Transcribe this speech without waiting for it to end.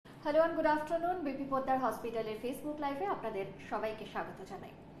Hello and good afternoon. BP Poddar হসপিটালের Facebook লাইভে আপনাদের সবাইকে স্বাগত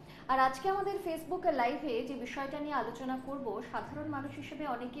জানাই। আর আজকে আমাদের ফেসবুক লাইভে যে বিষয়টা নিয়ে আলোচনা করব, সাধারণ মানুষ হিসেবে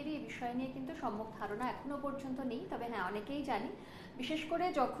অনেকেরই এই বিষয় নিয়ে কিন্তু সম্যক ধারণা এখনো পর্যন্ত নেই, তবে হ্যাঁ অনেকেই জানি। বিশেষ করে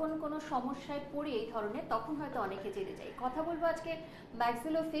যখন কোনো সমস্যায় পড়ি এই ধরনের, তখন হয়তো অনেকে জেনে যায়। কথা বলবো আজকে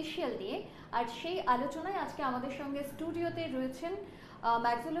ম্যাক্সিলো-ফেশিয়াল নিয়ে, আর সেই আলোচনায় আজকে আমাদের সঙ্গে স্টুডিওতে রয়েছেন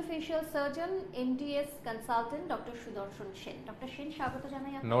maxillo-facial surgeon, MDS consultant doctor সুদর্শন সেন। ডক্টর সেন, স্বাগত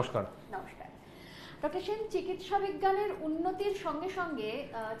জানাই আপনাকে। নমস্কার। নমস্কার ডক্টর সেন। চিকিৎসা বিজ্ঞানের উন্নতির সঙ্গে সঙ্গে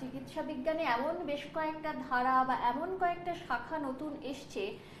চিকিৎসা বিজ্ঞানে এমন বেশ কয়েকটা ধারা বা এমন কয়েকটা শাখা নতুন এসছে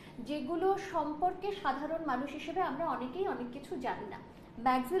যেগুলো সম্পর্কে সাধারণ মানুষ হিসেবে আমরা অনেকেই অনেক কিছু জানি না।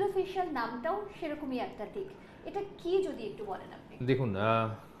 ম্যাক্সিলো-ফেশিয়াল নামটাও সেরকমই একটা দিক। এটা কি যদি একটু বলেন আপনি? দেখুন,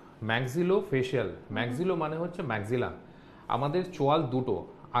 ম্যাক্সিলো-ফেশিয়াল, ম্যাক্সিলো মানে হচ্ছে ম্যাক্সিলা। আমাদের চোয়াল দুটো,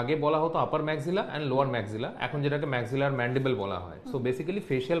 আগে বলা হতো আপার ম্যাক্সিলা অ্যান্ড লোয়ার ম্যাক্সিলা, এখন যেটাকে ম্যাক্সিলার ম্যান্ডিবল বলা হয়। সো বেসিক্যালি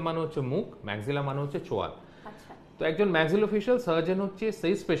ফেশিয়াল মানে হচ্ছে মুখ, ম্যাক্সিলা মানে হচ্ছে চোয়াল। তো একজন ম্যাক্সিলো-ফেশিয়াল সার্জন হচ্ছে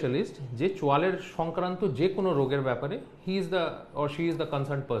সেই স্পেশালিস্ট যে চোয়ালের সংক্রান্ত যে কোনো রোগের ব্যাপারে he is the or she is the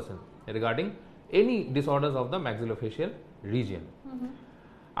concern person regarding any disorders of the maxillo-facial region.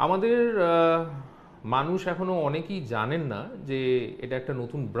 আমাদের মানুষ এখনো অনেকেই জানেন না যে এটা একটা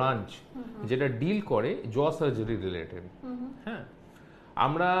নতুন ব্রাঞ্চ যেটা ডিল করে জ সার্জারি রিলেটেড। হ্যাঁ,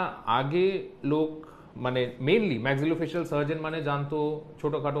 আমরা আগে লোক মানে মেইনলি ম্যাক্সিলো-ফেশিয়াল সার্জন মানে জানতো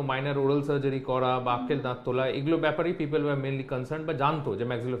ছোটখাটো মাইনার ওরাল সার্জারি করা বা আক্কেল দাঁত তোলা, এগুলো ব্যাপারেই পিপল ওয়ার মেইনলি কনসার্ন বা জানতো যে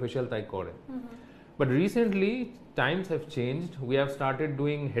ম্যাক্সিলো-ফেশিয়াল তাই করে। But recently Times have changed, we have started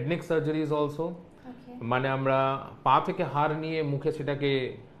doing head neck surgeries also. মানে আমরা পা থেকে হাড় নিয়ে মুখে সেটাকে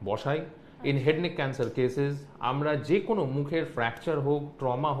বসাই। In head neck cancer cases আমরা যে কোনো মুখের ফ্র্যাকচার হোক,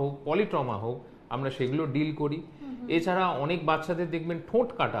 ট্রমা হোক, পলিট্রমা হোক, আমরা সেগুলো ডিল করি। এছাড়া অনেক বাচ্চাদের দেখবেন ঠোঁট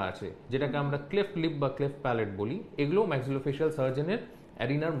কাটা আছে, যেটাকে আমরা ক্লেফট লিপ বা ক্লেফট প্যালেট বলি, এগুলো ম্যাক্সিলো-ফেশিয়াল সার্জনের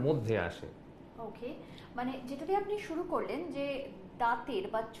অ্যারিনার মধ্যে আসে। ওকে, মানে যেটা দিয়ে আপনি শুরু করলেন যে দাঁতের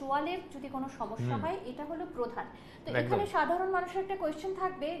বা চোয়ালের যদি কোনো সমস্যা হয়, এটা হলো প্রধান। তো এখানে সাধারণ মানুষের একটা কোয়েশ্চেন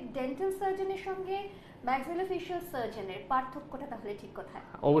থাকবে, ডেন্টাল সার্জনের সঙ্গে ম্যাক্সিলো-ফেশিয়াল সার্জনের পার্থক্যটা তাহলে ঠিক কোথায়?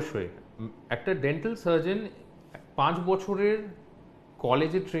 অবশ্যই, একটা ডেন্টাল সার্জন 5 বছরের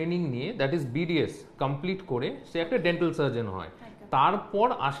কলেজে ট্রেনিং নিয়ে, দ্যাট ইজ বিডিএস কমপ্লিট করে সে একটা ডেন্টাল সার্জন হয়। তারপর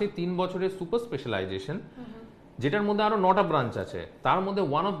আসে 3 বছরের সুপার স্পেশালাইজেশন, যেটার মধ্যে আরো 9টা ব্রাঞ্চ আছে। তার মধ্যে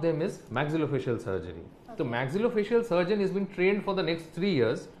one of them is maxillo-facial surgery. তো maxillo-facial surgeon is being trend for the next 3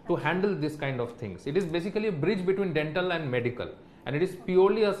 years to handle this kind of things. It is basically a bridge between dental and medical, and it is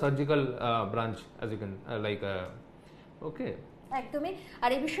purely a surgical branch, as you can okay. একদমই। আর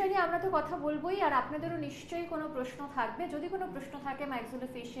এই বিষয় নিয়ে আমরা তো কথা বলবোই, আর আপনাদেরও নিশ্চয়ই কোনো প্রশ্ন থাকবে। যদি কোনো প্রশ্ন থাকে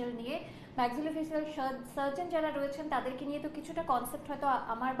ম্যাক্সিলো-ফেশিয়াল নিয়ে, ম্যাক্সিলো-ফেশিয়াল সার্জন যারা রয়েছেন তাদেরকে নিয়ে তো কিছুটা কনসেপ্ট হয়তো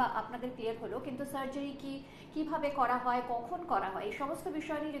আমার বা আপনাদের ক্লিয়ার হলো, কিন্তু সার্জারি কি, কিভাবে করা হয়, কখন করা হয়, এই সমস্ত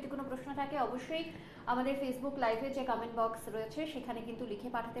বিষয় নিয়ে যদি কোনো প্রশ্ন থাকে অবশ্যই আমাদের ফেসবুক লাইভে যে কমেন্ট বক্স রয়েছে সেখানে কিন্তু লিখে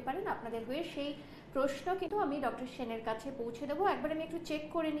পাঠাতে পারেন। আপনাদের হয়ে সেই প্রশ্ন কিন্তু আমি ডক্টর সেনের কাছে পৌঁছে দেবো। একবার আমি একটু চেক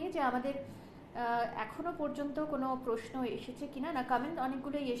করে নিই যে আমাদের এখনো পর্যন্ত কোনো প্রশ্ন এসেছে কিনা। না, কমেন্ট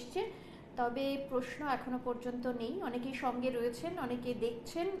অনেকগুলোই এসছে, তবে প্রশ্ন এখনো পর্যন্ত নেই। অনেকেই সঙ্গে রয়েছেন, অনেকে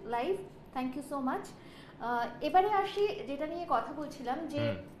দেখছেন live, thank you so much. এবারে আসি যেটা নিয়ে কথা বলছিলাম, যে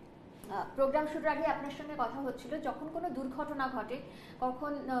প্রোগ্রাম শুরুর আগে আপনার সঙ্গে কথা হচ্ছিল, যখন কোনো দুর্ঘটনা ঘটে,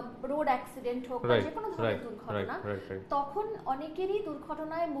 কখন রোড অ্যাক্সিডেন্ট হোক বা যে কোনো ধরনের দুর্ঘটনা, তখন অনেকেরই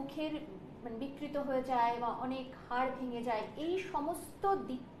দুর্ঘটনায় মুখের বিকৃত হয়ে যায় বা অনেক হাড় ভেঙে যায়। এই সমস্ত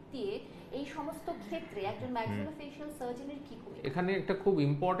দিক দিয়ে, এই সমস্ত ক্ষেত্রে একজন ম্যাক্সিলো-ফেশিয়াল সার্জনের কি করে? এখানে একটা খুব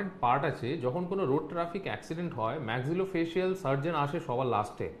ইম্পর্টেন্ট পার্ট আছে। যখন কোনো রোড ট্রাফিক অ্যাক্সিডেন্ট হয়, ম্যাক্সিলো-ফেশিয়াল সার্জন আসে সবার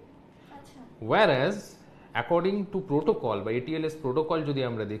লাস্টে। আচ্ছা। ওয়্যারএজ অ্যাকর্ডিং টু প্রোটোকল বা এটিএলএস প্রোটোকল যদি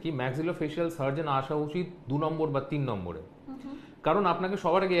আমরা দেখি, ম্যাক্সিলো-ফেশিয়াল সার্জন আসা উচিত 2 নম্বর বা 3 নম্বরে। কারণ আপনাকে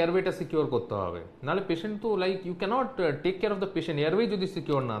সবার আগে এয়ারওয়েটা সিকিউর করতে হবে, নাহলে পেশেন্ট তো like you cannot take care of the patient airway যদি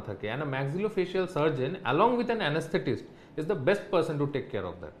সিকিউর না থাকে। And a maxillo-facial surgeon along with an anaesthetist is the best person to take care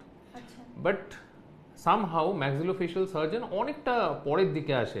of that. But somehow maxillo-facial surgeon অনেকটা পরের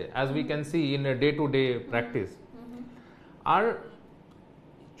দিকে আসে, as we can see in day to day practice. আর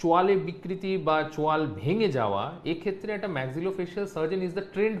চোয়ালে বিকৃতি বা চোয়াল ভেঙে যাওয়া, এক্ষেত্রে একটা maxillo-facial surgeon is the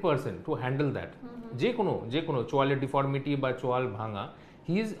trend person to handle that. যে কোনো চোয়ালের ডিফর্মিটি বা চোয়াল ভাঙা,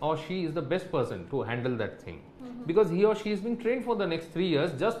 he is or she is the best person to handle that thing, because he or she is being trend for the next 3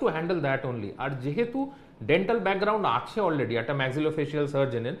 years just to handle that only. আর যেহেতু dental background আছে already একটা maxillo-facial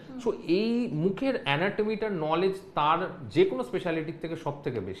সার্জনের, so এই মুখের অ্যানাটমিটার knowledge তার যে কোনো স্পেশালিটির থেকে সব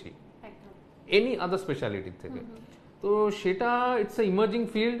থেকে বেশি, এনি আদার স্পেশালিটির থেকে। তো সেটা it's a emerging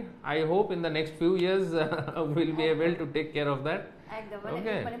field. I hope in the next few years will be able to take care of that. একদম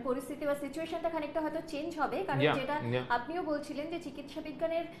Okay. মানে পরিস্থিতি বা সিচুয়েশনটা খানিকটা হয়তো চেঞ্জ হবে, কারণ Yeah, যেটা yeah. আপনিও বলছিলেন যে চিকিৎসা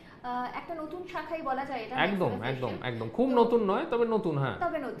বিজ্ঞানের একটা নতুন শাখাই বলা যায় এটা, একদম maxillofacial। একদম একদম খুব তো- নতুন নয়, তবে নতুন, হ্যাঁ।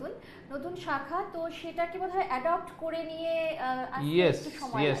 তবে নতুন নতুন শাখা, তো সেটাকে বোধহয় অ্যাডপ্ট করে নিয়ে আসতে ইয়েস একটু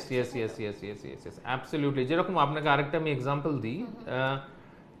সময় ইয়েস লাগছে, ইয়েস তাই তো? Yes yes yes yes yes absolutely. যেরকম আপনাকে আরেকটা আমি এক্সাম্পল দিই,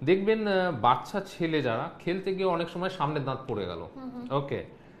 দেখবেন বাচ্চা ছেলে যারা খেলতে গিয়ে অনেক সময় সামনের দাঁত পড়ে গেল, ওকে,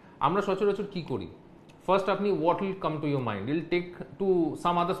 আমরা সচরাচর কি করি? ফার্স্ট আপনি what will come to your mind, will take to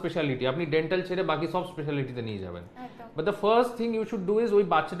some other speciality, আপনি ডেন্টাল ছেড়ে বাকি সব স্পেশালিটিতে নিয়ে যাবেন। একদম। But the first thing you should do is ওই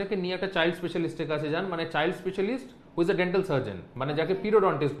বাচ্চাটাকে নিয়ে একটা চাইল্ড স্পেশালিস্টের কাছে যান, মানে চাইল্ড স্পেশালিস্ট হুইজ এ ডেন্টাল সার্জন, মানে যাকে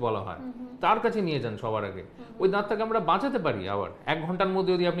পিরিওডন্টিস্ট বলা হয়, তার কাছে নিয়ে যান সবার আগে। ওই দাঁতটাকে আমরা বাঁচাতে পারি আবার 1 ঘন্টার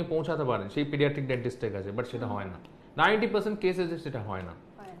মধ্যে যদি আপনি পৌঁছাতে পারেন সেই পিডিয়াট্রিক ডেন্টিস্টের কাছে, বাট সেটা হয় না। 90% কেসেসে সেটা হয় না।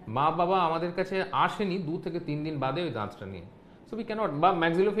 মা বাবা আমাদের কাছে আসেনি 2 থেকে 3 দিন বাদে ওই দাঁতটা নিয়ে। সো উই ক্যানট, বা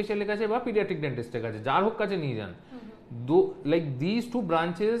ম্যাক্সিলোফেশিয়ালের কাছে বা পিডিয়াট্রিক ডেন্টিস্টের কাছে, যার হোক কাছে নিয়ে যান। Like this 2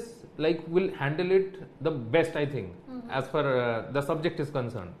 branches like will handle it the best, I think, as far the subject is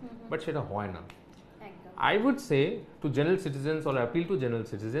concern, but সেটা হয় না। I would say two general citizens or appeal two general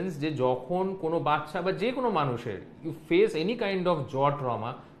citizens, যে যখন কোনো বাচ্চা বা যে কোনো মানুষের you face any kind of জ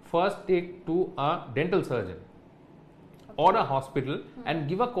trauma, first take to a dental surgeon or a hospital and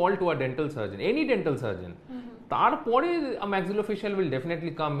give a call to a dental surgeon, any dental surgeon. তারপরে maxillofacial will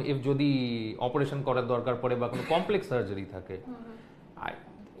definitely come if যদি operation করার দরকার পড়ে বা কোনো complex surgery থাকে।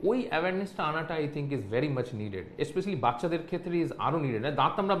 ওই অ্যাওয়ারনেসটা আনাটা I think is very much needed, specially বাচ্চাদের ক্ষেত্রে ইজ আরো নিডেড।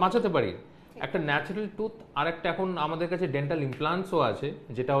 দাঁত আমরা বাঁচাতে পারি, একটা ন্যাচারাল টুথ, আর একটা এখন আমাদের কাছে ডেন্টাল ইমপ্লান্টসও আছে,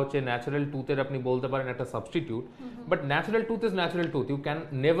 যেটা হচ্ছে ন্যাচারাল টুথের আপনি বলতে পারেন একটা substitute, but natural tooth is natural tooth, you can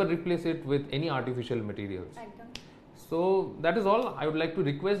never replace it with any artificial materials. So that is all I would like to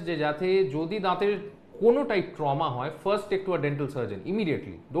request, যে যাতে যদি দাঁতের কোনো টাইপ ট্রমা হয়, first take to a dental surgeon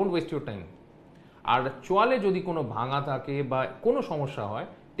immediately, don't waste your time. আর চোয়ালে যদি কোনো ভাঙা থাকে বা কোনো সমস্যা হয়,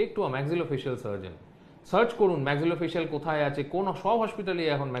 take to a maxillofacial surgeon. Search করুন ম্যাক্সিলোফেশিয়াল কোথায় আছে, কোন সব হসপিটালে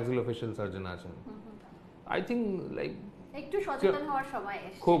এখন ম্যাক্সিলোফেশিয়াল সার্জন আছেন। আই থিঙ্ক লাইক একটু সচেতন হওয়ার সময়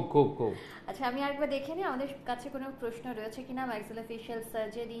এসেছে। খুব খুব খুব। আচ্ছা, আমি আরেকবার দেখে নিই আমাদের কাছে কোনো প্রশ্ন রয়েছে কিনা ম্যাক্সিলোফেশিয়াল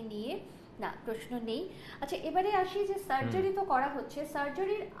সার্জারি নিয়ে। না, প্রশ্ন নেই। আচ্ছা, এবারে আসি যে সার্জারি তো করা হচ্ছে,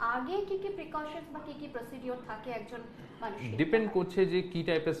 সার্জারির আগে কি কি প্রিকশনস বা কি কি প্রসিডিওর থাকে একজন মানুষের? ডিপেন্ড করছে যে কি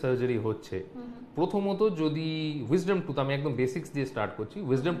টাইপের সার্জারি হচ্ছে। প্রথমত যদি উইজডম টুথ, আমি একদম বেসিক্স দিয়ে স্টার্ট করছি,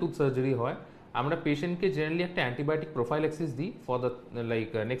 উইজডম টুথ সার্জারি হয়, আমরা পেশেন্টকে জেনারেলি একটা অ্যান্টিবায়োটিক প্রোফাইল্যাক্সিস দিই for the like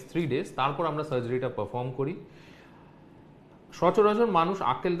next 3 days, তারপর আমরা সার্জারিটা পারফর্ম করি। সচরাচর মানুষ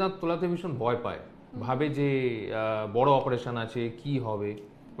আক্কেল দাঁত তোলাতে ভীষণ ভয় পায়, ভাবে যে বড় অপারেশন আছে, কি হবে।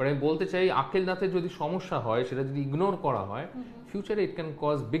 বাট আমি বলতে চাই, আক্কেল দাঁতের যদি সমস্যা হয়, সেটা যদি ইগনোর করা হয়, ফিউচারে it can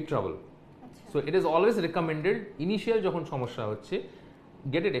cause big trouble. So it is always recommended, initial যখন সমস্যা হচ্ছে,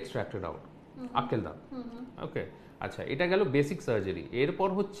 গেট ইট এক্সট্রাক্টেড আউট, আক্কেল দাঁত। ওকে, আচ্ছা, এটা গেল বেসিক সার্জারি। এরপর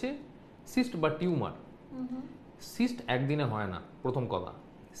হচ্ছে সিস্ট বা টিউমার। সিস্ট একদিনে হয় না, প্রথম কথা।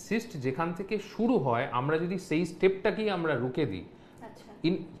 সিস্ট যেখান থেকে শুরু হয়, আমরা যদি সেই স্টেপটাকেই আমরা রুখে দিই,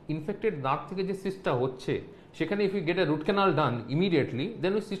 ইনফেক্টেড দাঁত থেকে যে সিস্টটা হচ্ছে, সেখানে if you get a root canal done immediately,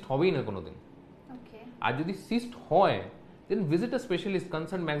 দেন ওই সিস্ট হবেই না কোনোদিন। আর যদি সিস্ট হয়, দেন visit a specialist,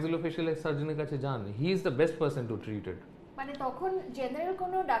 concern maxillofacial সার্জনের কাছে যান, he is the best person to treat ইট। মানে তখন জেনারেল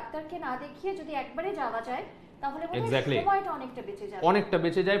কোনো ডাক্তারকে না দেখিয়ে যদি একবারে যাওয়া যায়, তাহলে এক্স্যাক্টলি সময়টা অনেকটা বেঁচে যায়, অনেকটা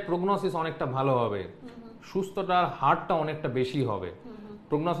বেঁচে যায়, প্রগনোসিস অনেকটা ভালো হবে, সুস্থতার হারটা অনেকটা বেশি হবে,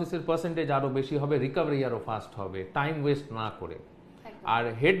 প্রগনোসিসের পার্সেন্টেজ আরো বেশি হবে, রিকভারি আরো ফাস্ট হবে, টাইম ওয়েস্ট না করে। আর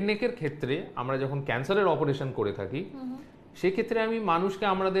হেড নেকের ক্ষেত্রে আমরা যখন ক্যান্সারের অপারেশন করে থাকি, সেক্ষেত্রে আমি মানুষকে,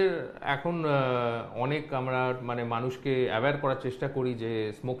 আমাদের এখন অনেক আমরা মানে মানুষকে অ্যাওয়্যার করার চেষ্টা করি যে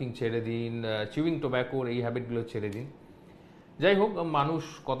স্মোকিং ছেড়ে দিন, চিউইং টোব্যাকোর এই হ্যাবিটগুলো ছেড়ে দিন। যাই হোক, মানুষ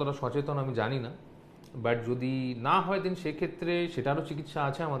কতটা সচেতন আমি জানি না, বাট যদি না হয়, দেন সেক্ষেত্রে সেটারও চিকিৎসা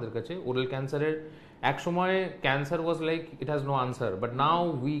আছে আমাদের কাছে। ওরাল ক্যান্সারের এক সময় cancer was like it has no answer, but now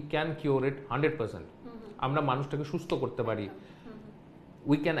we can cure ইট 100%। আমরা মানুষটাকে সুস্থ করতে পারি,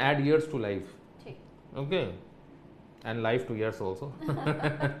 we can add years to life. Okay, and life to years also.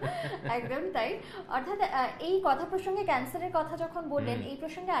 একদম তাই। অর্থাৎ এই কথা প্রসঙ্গে, ক্যান্সারের কথা যখন বললেন, এই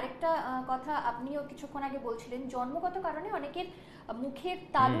প্রসঙ্গে আরেকটা কথা আপনিও কিছুক্ষণ আগে বলছিলেন, জন্মগত কারণে অনেকের মুখের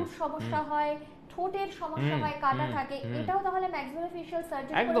তালুর সমস্যা হয়, ঠোঁটের সমস্যা হয়, কাটা থাকে, এটাও তাহলে ম্যাক্সিলোফেশিয়াল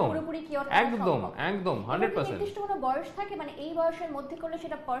সার্জারি করে পুরোপুরি কিওর করা সম্ভব? একদম 100%। নির্দিষ্ট কোনো বয়স থাকে, মানে এই বয়সের মধ্যে করলে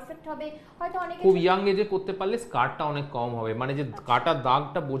সেটা পারফেক্ট হবে? হয়তো অনেকে খুব ইয়াং এজে করতে পারলে স্কারটা অনেক কম হবে, মানে যে কাটা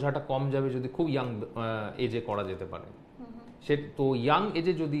দাগটা বোঝাটা কম যাবে যদি খুব ইয়াং এজে করা যেতে পারে। সে তো ইয়াং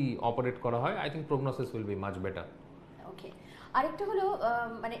এজে যদি অপারেট করা হয়, I think prognosis will be much better. ওকে, আরেকটা হলো,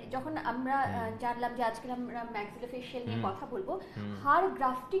 মানে যখন আমরা জানলাম যে আজকে আমরা ম্যাক্সিলোফেশিয়াল নিয়ে কথা বলবো, হাড়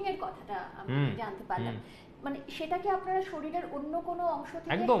গ্রাফটিং এর কথাটা আমরা জানতে পারলাম। মানে সেটা কি আপনারা শরীরের অন্য কোনো অংশ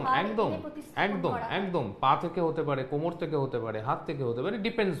থেকে একদম হাড় একদম এনে প্রতিস্থাপন একদম করা হয়? একদম পা থেকে হতে পারে, কোমর থেকে হতে পারে, হাত থেকে হতে পারে,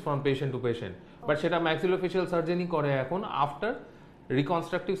 depends from patient to patient. But সেটা ম্যাক্সিলোফেশিয়াল সার্জারি করে এখন আফটার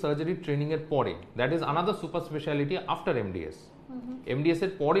রিকনস্ট্রাকটিভ সার্জারি ট্রেনিং এর পরে। That is another super speciality after MDS. MDS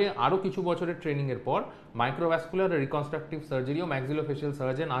এর পরে আরো কিছু বছরের ট্রেনিং এর পর মাইক্রোভাস্কুলার রিকনস্ট্রাকটিভ সার্জারিও ম্যাক্সিলোফেশিয়াল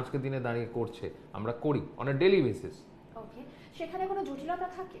সার্জন আজকের দিনে দাঁড়িয়ে করছে, আমরা করি অন আ ডেইলি বেসিস। ওকে, সেখানে কোনো জটিলতা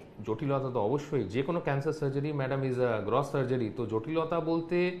থাকে? জটিলতা তো অবশ্যই, যে কোনো cancer surgery madam is a gross surgery, তো জটিলতা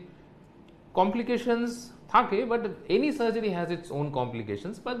বলতে কমপ্লিকেশনস থাকে, but any surgery has its own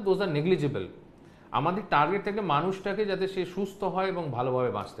complications, but those are negligible. আমাদের টার্গেট থাকে মানুষটাকে যাতে সে সুস্থ হয় এবং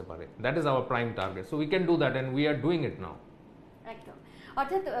ভালোভাবে বাঁচতে পারে, that is our prime target. So we can do that and we are doing it নাও। একদম,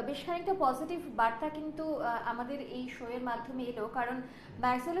 অর্থাৎ বেশ খানিকটা পজিটিভ বার্তা কিন্তু আমাদের এই শো এর মাধ্যমে এলো, কারণ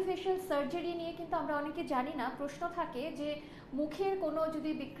ম্যাক্সিলোফেশিয়াল সার্জারি নিয়ে কিন্তু আমরা অনেকে জানি না। প্রশ্ন থাকে যে মুখের কোনো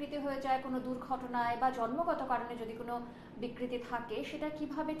যদি বিকৃতি হয়ে যায় কোনো দুর্ঘটনায় বা জন্মগত কারণে যদি কোনো বিকৃতি থাকে, সেটা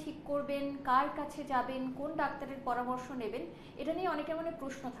কিভাবে ঠিক করবেন, কার কাছে যাবেন, কোন ডাক্তারের পরামর্শ নেবেন, এটা নিয়ে অনেকের মনে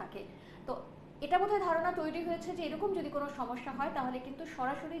প্রশ্ন থাকে। তো এটা বোধহয় ধারণা তৈরি হয়েছে যে এরকম যদি কোনো সমস্যা হয় তাহলে কিন্তু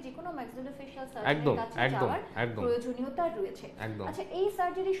সরাসরি যে কোনো ম্যাক্সিলোফেশিয়াল সার্জনের কাছে যাওয়ার প্রয়োজনীয়তা রয়েছে। আচ্ছা, এই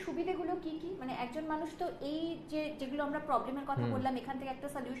সার্জারির সুবিধাগুলো কি কি? মানে একজন মানুষ তো এই যে যেগুলো আমরা প্রবলেমের কথা বললাম এখান থেকে একটা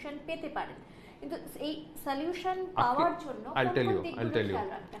সলিউশন পেতে পারেন, কিন্তু এই সলিউশন পাওয়ার জন্য কোন দিকগুলো খেয়াল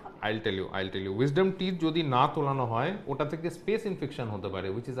রাখতে হবে? I'll tell you. Wisdom teeth যদি না তোলানো হয় ওটা থেকে স্পেস ইনফেকশন হতে পারে,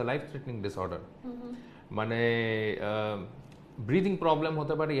 which is a life threatening disorder. মানে ব্রিদিং প্রবলেম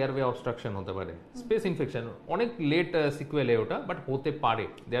হতে পারে, এয়ারওয়ে অবস্ট্রাকশন হতে পারে, স্পেস ইনফেকশন অনেক লেট সিকুয়েলে ওটা, বাট হতে পারে,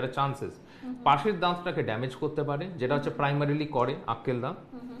 দেয়ার আর চান্সেস। পাশের দাঁতটাকে ড্যামেজ করতে পারে, যেটা হচ্ছে প্রাইমারিলি করে আক্কেল দাঁত।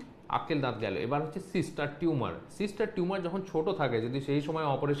 আক্কেল দাঁত গেল, এবার হচ্ছে সিস্টার টিউমার। সিস্টার টিউমার যখন ছোট থাকে, যদি সেই সময়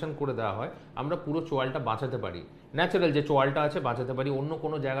অপারেশন করে দেওয়া হয়, আমরা পুরো চোয়ালটা বাঁচাতে পারি, ন্যাচারাল যে চোয়ালটা আছে বাঁচাতে পারি। অন্য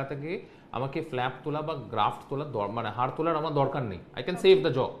কোনো জায়গা থেকে আমাকে ফ্ল্যাপ তোলা বা গ্রাফট তোলা, মানে হাড় তোলার আমার দরকার নেই। আই ক্যান সেভ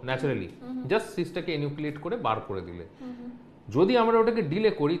দ্য জ ন্যাচারালি, জাস্ট সিস্টারকে এনিউক্লিয়েট করে বার করে দিলে। যদি আমরা ওটাকে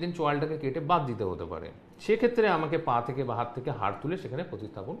ডিলে করি দেন চোয়ালটাকে কেটে বাদ দিতে হতে পারে, সেক্ষেত্রে আমাকে পা থেকে বা হাত থেকে হাড় তুলে সেখানে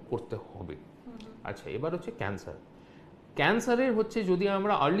প্রতিস্থাপন করতে হবে। আচ্ছা, এবার হচ্ছে ক্যান্সার। ক্যান্সারের হচ্ছে যদি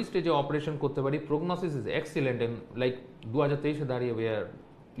আমরা আর্লি স্টেজে অপারেশন করতে পারি, প্রোগনোসিস ইজ এক্সিলেন্ট, এন্ড লাইক 2023 দাঁড়িয়ে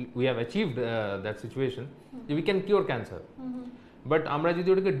we have achieved that situation যে we can cure cancer. But আমরা যদি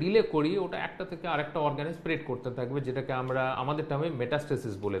ওটাকে ডিলে করি, ওটা একটা থেকে আরেকটা অর্গানে স্প্রেড করতে থাকবে, যেটাকে আমরা আমাদের টার্মে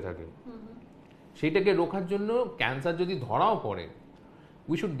মেটাস্টেসিস বলে থাকি। সেইটাকে রোখার জন্য ক্যান্সার যদি ধরাও পড়ে,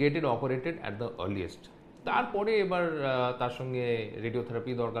 we should get it operated at the earliest. তারপরে এবার তার সঙ্গে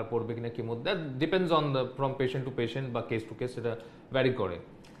রেডিওথেরাপি দরকার পড়বে কিনা, কিমো, that depends on the from patient to patient বা কেস টু কেস, সেটা ভ্যারি করে।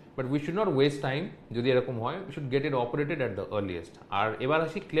 But we should not waste time. যদি এরকম হয়, we should get it operated at the earliest. আর এবার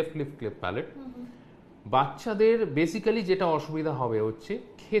আসি ক্লেফট প্যালেট। বাচ্চাদের বেসিক্যালি যেটা অসুবিধা হবে হচ্ছে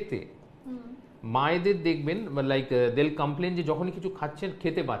খেতে। মায়েদের দেখবেন লাইক দেল কমপ্লেন যে যখনই কিছু খাচ্ছেন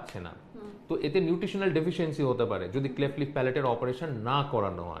খেতে পাচ্ছে না, তো এতে নিউট্রিশনাল ডেফিসিয়েন্সি হতে পারে যদি ক্লেফট লিফ প্যালেটের অপারেশন না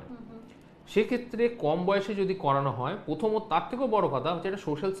করানো হয়। সেক্ষেত্রে কম বয়সে যদি করানো হয়, প্রথমত তার থেকেও বড় কথা হচ্ছে একটা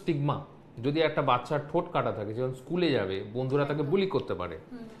সোশ্যাল স্টিগমা। যদি একটা বাচ্চার ঠোঁট কাটা থাকে, যখন স্কুলে যাবে বন্ধুরা তাকে বুলি করতে পারে,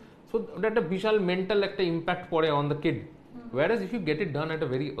 সো ওটা একটা বিশাল মেন্টাল একটা ইম্প্যাক্ট পড়ে on the kid. whereas if you get it done at a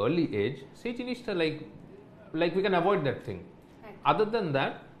very early age, সেই জিনিসটা like we can avoid that thing. Other than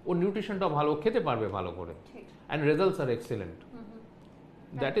that, ও নিউট্রিশনটা ভালো খেতে পারবে ভালো করে, and results are excellent.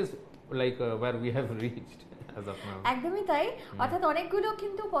 That is like where we have reached as of now. একদমই তাই, অর্থাৎ অনেকগুলো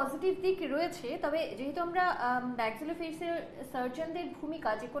কিন্তু পজিটিভ দিক রয়েছে। তবে যেহেতু আমরা ম্যাক্সিলোফেশিয়াল সার্জনদের ভূমিকা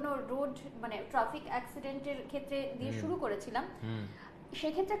যে কোনো রোড মানে ট্রাফিক অ্যাক্সিডেন্টের ক্ষেত্রে দিয়ে শুরু করেছিলাম,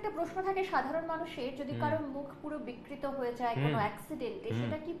 সেক্ষেত্রে একটা প্রশ্ন থাকে সাধারণ মানুষের, যদি কারো মুখ পুরো বিকৃত হয়ে যায় কোনো অ্যাক্সিডেন্টে,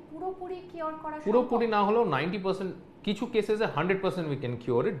 সেটা কি পুরোপুরি কিওর করা সম্ভব? পুরোপুরি না হলেও 90%, কিছু কেসেসে 100% we can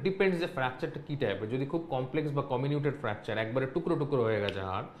cure it. Depends যে ফ্র্যাকচারটা কি টাইপের। যদি খুব কমপ্লেক্স বা কমিউনিটেড ফ্র্যাকচার, একবারে টুকরো টুকরো হয়ে গেছে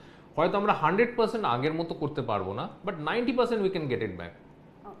হাড়, হয়তো আমরা 100% আগের মতো করতে পারবো না, but 90% we can get it back.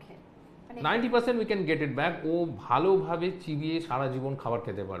 90% we can get it back. ও ভালোভাবে চিবিয়ে সারা জীবন খাবার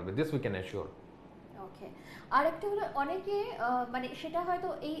খেতে পারবে, দিস উই ক্যান অ্যাসিওর। আরেকটা হলো অনেকে মানে সেটা হয়তো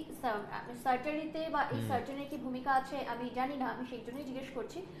এই সার্জারিতে বা এই সার্জনের কি ভূমিকা আছে আমি জানি না, আমি সেই জন্যই জিজ্ঞেস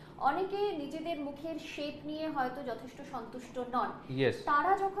করছি। অনেকে নিজেদের মুখের শেপ নিয়ে হয়তো যথেষ্ট সন্তুষ্ট নন,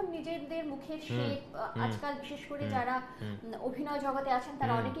 তারা যখন নিজেদের মুখের শেপ, আজকাল বিশেষ করে যারা অভিনয় জগতে আছেন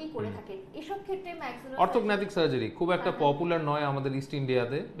তারা অনেকেই করে থাকেন, এসব ক্ষেত্রে অর্থোগন্যাথিক সার্জারি খুব একটা পপুলার নয় আমাদের ইস্ট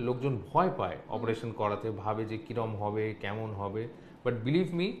ইন্ডিয়াতে। লোকজন ভয় পায় অপারেশন করাতে, ভাবে যে কিরম হবে কেমন হবে, but believe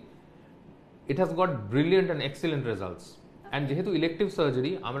me, it has got brilliant and excellent results. And যেহেতু ইলেকটিভ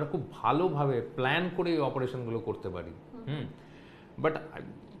সার্জারি, আমরা খুব ভালোভাবে প্ল্যান করে এই অপারেশনগুলো করতে পারি। বাট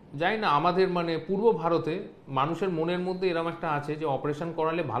জানি না, আমাদের মানে পূর্ব ভারতে মানুষের মনের মধ্যে এরকম একটা আছে যে অপারেশন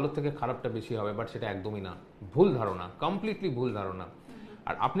করালে ভালো থেকে খারাপটা বেশি হবে, বাট সেটা একদমই না, ভুল ধারণা, কমপ্লিটলি ভুল ধারণা।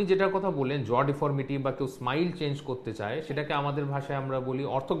 আর আপনি যেটার কথা বললেন জ ডিফর্মিটি বা কেউ স্মাইল চেঞ্জ করতে চায়, সেটাকে আমাদের ভাষায় আমরা বলি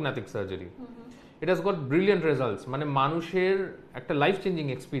অর্থোগনাটিক surgery. It has got brilliant results, মানে মানুষের একটা life changing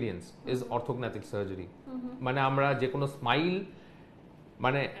experience is অর্থোগনাটিক surgery. মানে আমরা যে কোনো স্মাইল,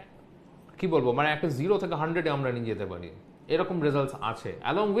 মানে কি বলবো, মানে একটা 0 থেকে 100-এ আমরা নিয়ে যেতে পারি, এরকম রেজাল্টস আছে,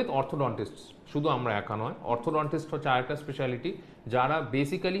 অ্যালং উইথ অর্থোডন্টিস্ট। শুধু আমরা একা নয়, অর্থোডন্টিস্ট হচ্ছে আরেকটা স্পেশালিটি, যারা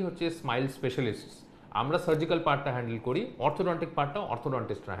বেসিক্যালি হচ্ছে স্মাইল স্পেশালিস্ট। আমরা সার্জিক্যাল পার্টটা হ্যান্ডেল করি, অর্থোডন্টিক পার্টটা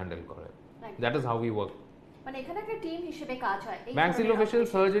অর্থোডন্টিস্টরা হ্যান্ডেল করে। That is how we work. মানে এখানে একটা টিম হিসেবে কাজ হয়। ম্যাক্সিলোফেশিয়াল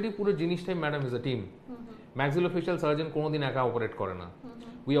সার্জারি পুরো জিনিসটাই madam is a team. Maxillofacial surgeon কোনোদিন একা অপারেট করে না।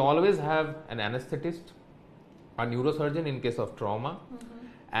 We always have an anaesthetist, a neurosurgeon in case of trauma,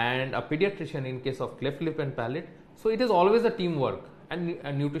 and a pediatrician in case of cleft lip and palate. So it is always a teamwork, and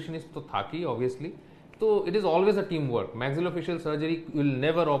a nutritionist to thaki obviously. So it is always a teamwork. Maxillofacial surgery will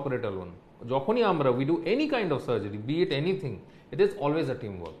never operate alone. Jokhoni amra we do any kind of surgery, be it anything, it is always a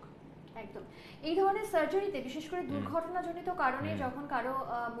teamwork. একদম। এই ধরনের সার্জারিতে বিশেষ করে দুর্ঘটনাজনিত কারণে যখন কারো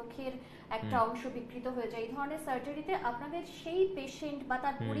মুখের একটা অংশ বিকৃত হয়ে যায়, এই ধরনের সার্জারিতে আপনাদের সেই পেশেন্ট বা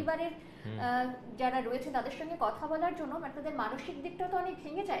তার পরিবারের যারা রয়েছে তাদের সঙ্গে কথা বলার জন্য তাদের মানসিক দিকটা তো অনেক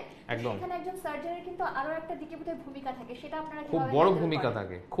ভেঙে যায়। সেখানে একজন সার্জনের কিন্তু আরো একটা দিকে বোধহয় ভূমিকা থাকে, সেটা আপনারা খুব বড় ভূমিকা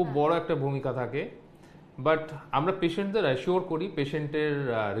থাকে, খুব বড় একটা ভূমিকা থাকে। বাট আমরা পেশেন্টদের অ্যাসিওর করি, পেশেন্টের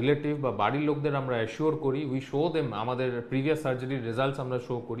রিলেটিভ বা বাড়ির লোকদের আমরা অ্যাসিওর করি, উই শো দেম আমাদের প্রিভিয়াস সার্জারির রেজাল্টস আমরা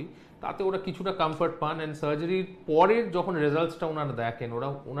শো করি, তাতে ওরা কিছুটা কমফর্ট পান। অ্যান্ড সার্জারির পরের যখন রেজাল্টসটা ওনারা দেখেন,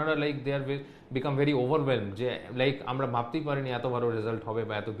 ওনারা লাইক দে আর বিকাম ভেরি ওভারওয়েলম, যে লাইক আমরা ভাবতেই পারিনি এত ভালো রেজাল্ট হবে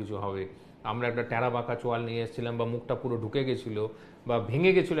বা এত কিছু হবে। আমরা একটা ট্যারা বাঁকা চোয়াল নিয়ে এসেছিলাম, বা মুখটা পুরো ঢুকে গেছিল বা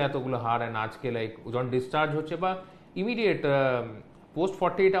ভেঙে গেছিলো এতগুলো হাড়, অ্যান্ড আজকে লাইক যখন ডিসচার্জ হচ্ছে বা ইমিডিয়েট পোস্ট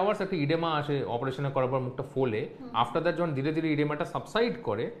 48 আওয়ার্স একটা ইডেমা আসে অপারেশনে করার পর মুখটা ফোলে, আফটার দ্যাট যখন ধীরে ধীরে ইডেমাটা সাবসাইড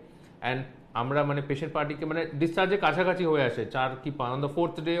করে, অ্যান্ড আমরা মানে পেশেন্ট পার্টিকে মানে ডিসচার্জের কাছাকাছি হয়ে আসে 4 কি 5 on the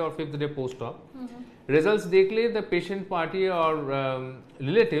 4th day or 5th day post অপ, রেজাল্টস দেখলে the patient party or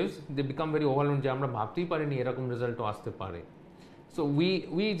relatives they become very overwhelm, যে আমরা ভাবতেই পারিনি এরকম রেজাল্টও আসতে পারে। So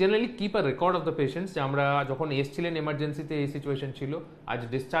we generally keep a record of the patients, যে আমরা যখন এসছিলেন এমার্জেন্সিতে এই সিচুয়েশন ছিল, আজ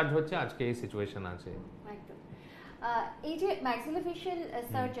ডিসচার্জ হচ্ছে, আজকে এই সিচুয়েশন আছে। এই যে ম্যাক্সিলোফেশিয়াল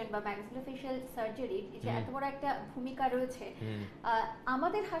সার্জন বা ম্যাক্সিলোফেশিয়াল সার্জারি যে এত বড় একটা ভূমিকা রয়েছে,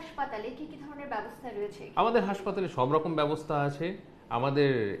 আমাদের হাসপাতালে কি কি ধরনের ব্যবস্থা রয়েছে? আমাদের হাসপাতালে সব রকম ব্যবস্থা আছে।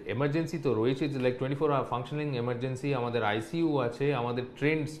 আমাদের এমার্জেন্সি তো রয়েছে, লাইক 24 আওয়ার ফাংশনিং এমার্জেন্সি, আমাদের আইসিইউ আছে, আমাদের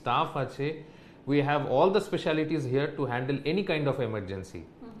ট্রেন্ড স্টাফ আছে। We have all the specialities here to handle any kind of emergency.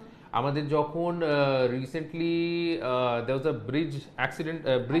 আমাদের যখন রিসেন্টলি দেয়ার ওয়াজ আ ব্রিজ অ্যাক্সিডেন্ট,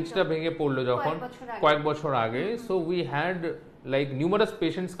 ব্রিজটা ভেঙে পড়লো যখন কয়েক বছর আগে, so we had like numerous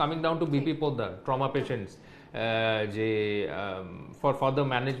patients coming down to BP Poddar, trauma patients, যে for further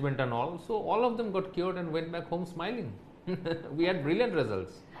management and all, so all of them goat cured and went back home smiling. We had brilliant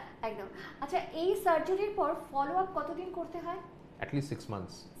results. একদম। আচ্ছা, এই সার্জারির পর follow up কতদিন করতে হয়? At least 6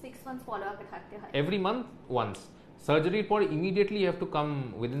 months. 6 months follow আপে থাকতে হয়। Every month once. সার্জারির পর immediately you have to come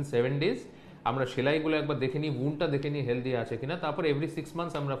within 7 days। আমরা সেলাইগুলো একবার দেখে নিই, উন্ডটা দেখে নিই হেলদি আছে কিনা, তারপর এভরি 6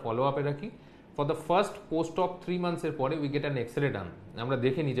 months আমরা ফলো আপে রাখি। For the first post of 3 months এর পরে উই গেট অ্যান এক্সরে ডান। আমরা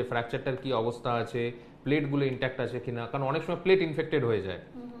দেখে নিই যে ফ্র্যাকচারটার কি অবস্থা আছে, প্লেটগুলো ইন্ট্যাক্ট আছে কিনা, কারণ অনেক সময় প্লেট ইনফেক্টেড হয়ে যায়।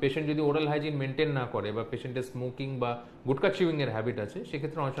 পেশেন্ট যদি ওরাল হাইজিন মেনটেন না করে বা পেশেন্টের স্মোকিং বা গুটকা চিউইং এর হ্যাবিট আছে,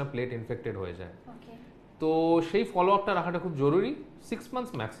 সেক্ষেত্রে অনেক সময় প্লেট ইনফেক্টেড হয়ে যায়। তো সেই ফলো আপটা রাখাটা খুব জরুরি, 6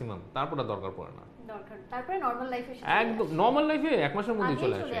 months ম্যাক্সিমাম, তারপর আর দরকার পড়ে না। তারপরে নরমাল লাইফে একদম নরমাল লাইফে 1 মাসের মধ্যে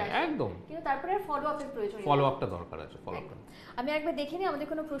চলে আসে একদম, কিন্তু তারপরে ফলো আপের প্রয়োজন, ফলো আপটা দরকার আছে। ফলো আপ আমি একবার দেখে নিই আমাদের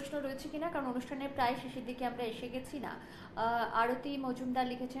কোনো প্রশ্ন রয়েছে কিনা, কারণ অনুষ্ঠানের প্রায় শেষের দিকে আমরা এসে গেছি না। আরতি মজুমদার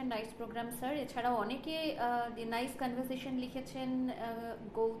লিখেছেন নাইস প্রোগ্রাম স্যার, এছাড়াও অনেকে নাইস কনভারসেশন লিখেছেন,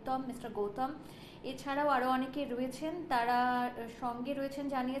 গৌতম, মিস্টার গৌতম, এছাড়াও আরো অনেকে রয়েছেন, তারা সঙ্গে রয়েছেন,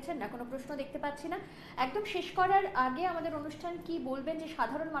 জানিয়েছেন না। কোনো প্রশ্ন দেখতে পাচ্ছি না। একদম শেষ করার আগে আমাদের অনুষ্ঠান কি বলবেন, যে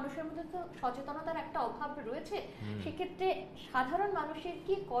সাধারণ মানুষের মধ্যে তো সচেতনতার একটা অভাব রয়েছে, সেক্ষেত্রে সাধারণ মানুষের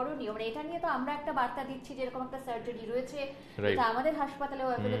কি করণীয়, মানে এটা নিয়ে তো আমরা একটা বার্তা দিচ্ছি যে এরকম একটা সার্জারি রয়েছে, এটা আমাদের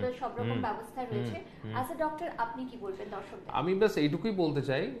হাসপাতালেও অ্যাভেলেবল, সব রকম ব্যবস্থা রয়েছে। অ্যাজ এ ডক্টর আপনি কি বলবেন দর্শকদের? আমি বাস এইটুকুই বলতে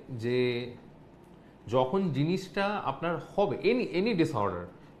চাই যে যখন জিনিসটা আপনার হবে, any disorder,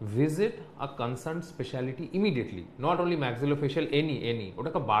 visit a concerned specialty immediately, not only maxillofacial, any,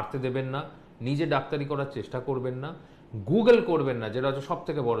 ওটাকে বাড়তে দেবেন না, নিজে ডাক্তারি করার চেষ্টা করবেন না, গুগল করবেন না, যেটা হচ্ছে সব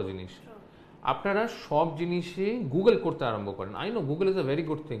থেকে বড় জিনিস। আপনারা সব জিনিসে গুগল করতে আরম্ভ করেন। I know Google is a very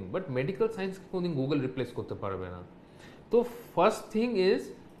good thing, but medical সায়েন্সকে কোনোদিন গুগল রিপ্লেস করতে পারবে না। তো first thing is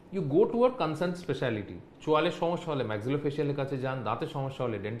you go to our concern speciality. চোয়ালের সমস্যা হলে ম্যাক্সিলোফেশিয়ালের কাছে যান, দাঁতের সমস্যা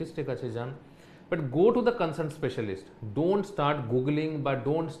হলে ডেন্টিস্টের কাছে যান, but go to the concern specialist. Don't start googling বা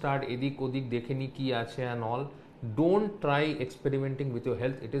ডোন্ট স্টার্ট এদিক ওদিক দেখে নি কি আছে and all. Don't try experimenting with your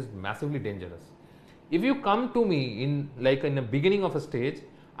health, it is massively dangerous. If you come to me in like in the beginning of a stage,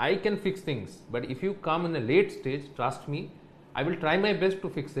 I can fix things. But if you come in a late stage, trust me, I will try my best to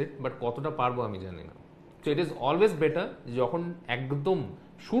fix it. But কতটা পারবো আমি জানি না। So it is always better যখন একদম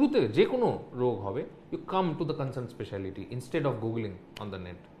শুরুতে যে কোনো রোগ হবে, you come to the concerned specialty instead of googling on the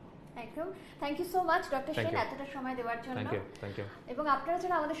net. একদম। Thank you so much doctor Thank Sen you. এতটা সময় দেওয়ার জন্য। Thank you. এবং আপনারা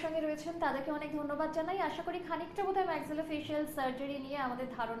যারা আমাদের সঙ্গে রয়েছেন তাদেরকে অনেক ধন্যবাদ জানাই। আশা করি খানিকটা বোধহয় ম্যাক্সিলোফেশিয়াল সার্জারি নিয়ে আমাদের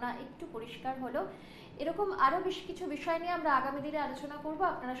ধারণা একটু পরিষ্কার হলো। এরকম আরো বেশ কিছু বিষয় নিয়ে আমরা আগামী দিনে আলোচনা করব।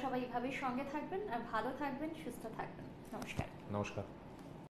 আপনারা সবাই এভাবেই সঙ্গে থাকবেন আর ভালো থাকবেন, সুস্থ থাকবেন। নমস্কার। নমস্কার।